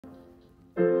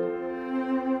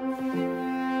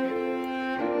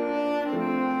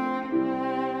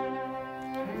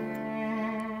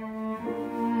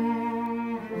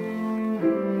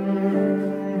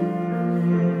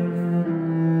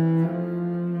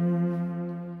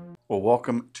Well,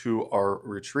 welcome to our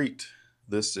retreat.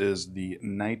 This is the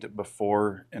night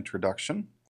before introduction.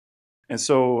 And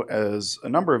so, as a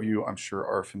number of you, I'm sure,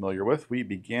 are familiar with, we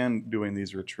began doing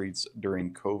these retreats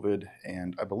during COVID,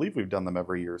 and I believe we've done them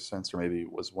every year since, or maybe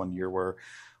it was one year where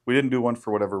we didn't do one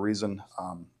for whatever reason,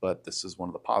 but this is one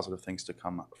of the positive things to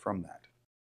come from that.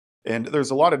 And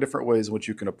there's a lot of different ways in which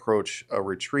you can approach a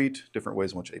retreat, different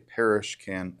ways in which a parish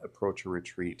can approach a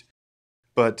retreat.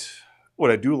 But what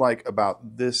I do like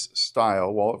about this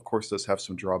style, while of course does have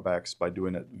some drawbacks by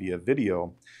doing it via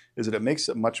video, is that it makes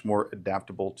it much more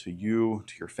adaptable to you,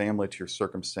 to your family, to your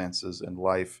circumstances in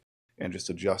life, and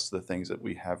just adjust the things that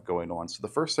we have going on. So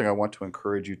the first thing I want to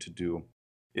encourage you to do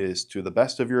is, to the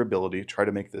best of your ability, try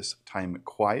to make this time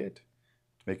quiet,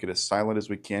 to make it as silent as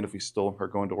we can if we still are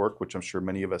going to work, which I'm sure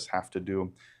many of us have to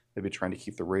do. Maybe trying to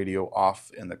keep the radio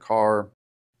off in the car,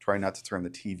 try not to turn the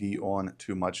TV on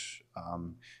too much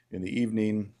in the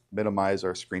evening, minimize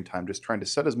our screen time, just trying to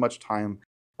set as much time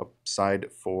aside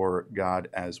for God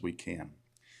as we can.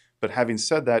 But having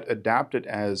said that, adapt it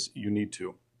as you need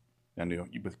to. And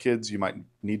with kids, you might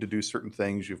need to do certain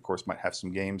things. You, of course, might have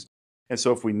some games. And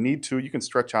so if we need to, you can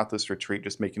stretch out this retreat,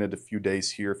 just making it a few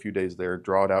days here, a few days there,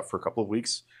 draw it out for a couple of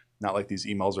weeks. Not like these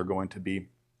emails are going to be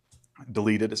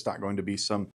deleted. It's not going to be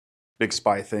some big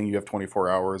spy thing. You have 24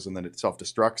 hours and then it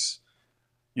self-destructs.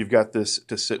 You've got this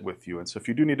to sit with you. And so if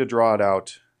you do need to draw it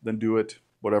out, then do it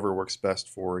whatever works best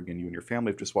for, again, you and your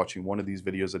family. If just watching one of these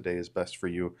videos a day is best for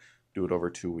you, do it over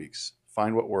 2 weeks.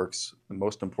 Find what works. The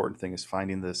most important thing is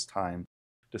finding this time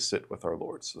to sit with our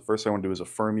Lord. So the first thing I want to do is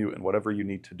affirm you in whatever you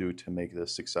need to do to make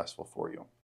this successful for you.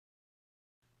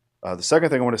 The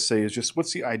second thing I want to say is just,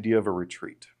 what's the idea of a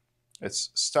retreat? It's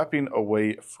stepping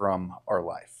away from our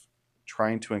life,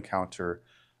 trying to encounter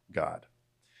God.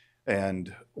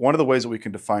 And one of the ways that we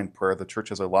can define prayer, the church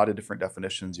has a lot of different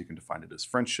definitions. You can define it as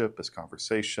friendship, as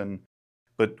conversation.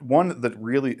 But one that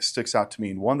really sticks out to me,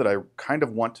 and one that I kind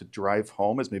of want to drive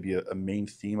home as maybe a main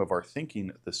theme of our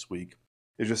thinking this week,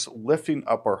 is just lifting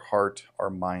up our heart,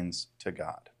 our minds to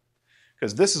God.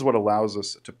 Because this is what allows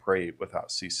us to pray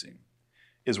without ceasing,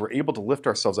 is we're able to lift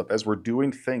ourselves up as we're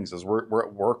doing things, as we're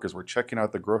at work, as we're checking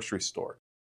out the grocery store.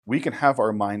 We can have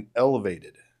our mind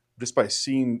elevated just by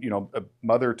seeing, a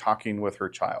mother talking with her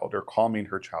child or calming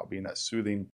her child, being that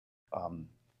soothing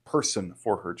person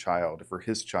for her child, for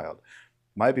his child.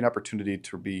 Might be an opportunity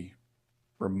to be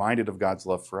reminded of God's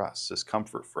love for us, His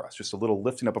comfort for us, just a little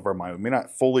lifting up of our mind. We may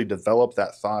not fully develop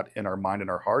that thought in our mind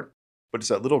and our heart, but just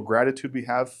that little gratitude we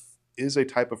have is a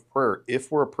type of prayer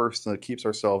if we're a person that keeps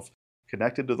ourselves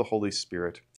connected to the Holy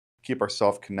Spirit, keep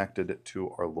ourselves connected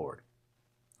to our Lord.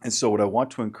 And so what I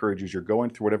want to encourage you, as you're going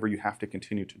through whatever you have to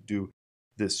continue to do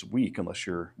this week, unless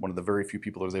you're one of the very few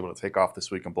people that is able to take off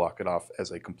this week and block it off as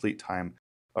a complete time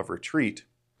of retreat,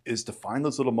 is to find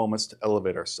those little moments to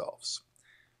elevate ourselves.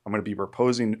 I'm going to be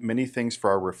proposing many things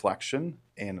for our reflection,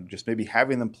 and just maybe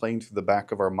having them playing through the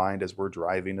back of our mind as we're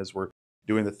driving, as we're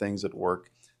doing the things at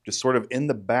work, just sort of in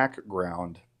the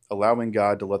background, allowing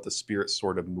God to let the Spirit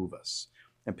sort of move us.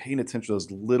 And paying attention to those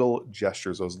little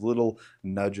gestures, those little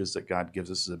nudges that God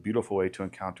gives us, is a beautiful way to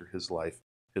encounter His life,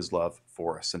 His love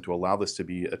for us, and to allow this to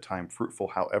be a time fruitful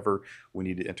however we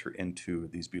need to enter into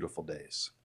these beautiful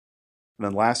days. And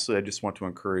then lastly, I just want to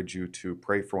encourage you to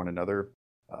pray for one another.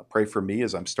 Pray for me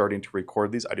as I'm starting to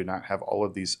record these. I do not have all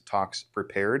of these talks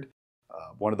prepared.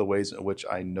 One of the ways in which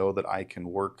I know that I can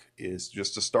work is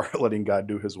just to start letting God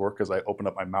do His work as I open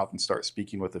up my mouth and start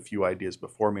speaking with a few ideas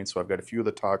before me. And so I've got a few of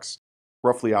the talks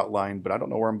roughly outlined, but I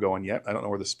don't know where I'm going yet. I don't know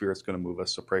where the Spirit's going to move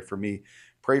us. So pray for me,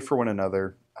 pray for one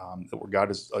another, that where God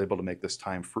is able to make this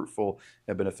time fruitful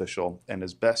and beneficial. And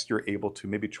as best you're able to,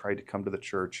 maybe try to come to the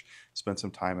church, spend some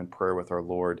time in prayer with our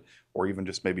Lord, or even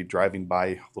just maybe driving by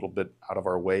a little bit out of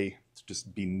our way to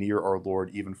just be near our Lord,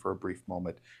 even for a brief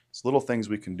moment. It's little things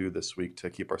we can do this week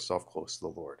to keep ourselves close to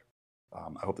the Lord.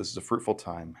 I hope this is a fruitful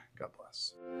time. God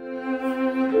bless.